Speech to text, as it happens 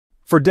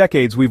For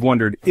decades we've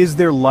wondered, is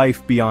there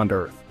life beyond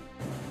Earth?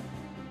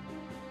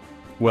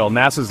 Well,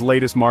 NASA's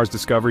latest Mars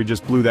discovery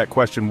just blew that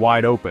question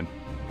wide open.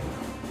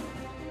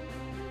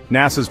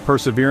 NASA's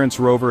Perseverance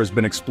rover has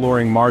been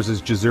exploring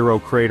Mars's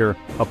Jezero Crater,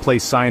 a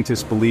place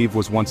scientists believe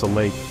was once a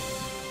lake.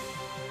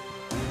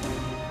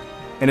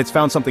 And it's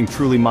found something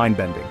truly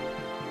mind-bending.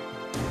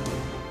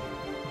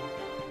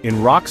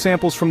 In rock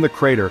samples from the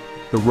crater,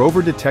 the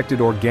rover detected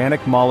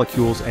organic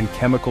molecules and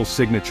chemical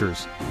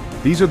signatures.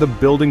 These are the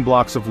building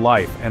blocks of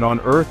life, and on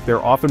Earth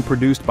they're often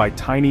produced by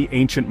tiny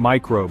ancient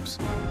microbes.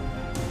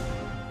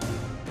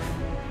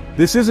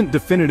 This isn't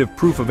definitive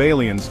proof of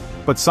aliens,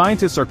 but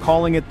scientists are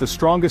calling it the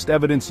strongest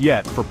evidence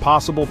yet for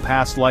possible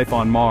past life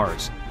on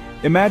Mars.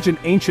 Imagine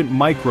ancient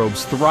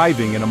microbes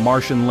thriving in a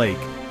Martian lake.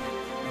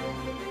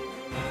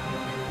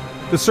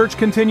 The search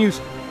continues.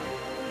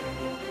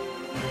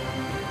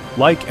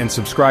 Like and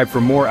subscribe for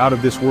more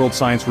out-of-this-world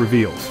science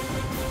reveals.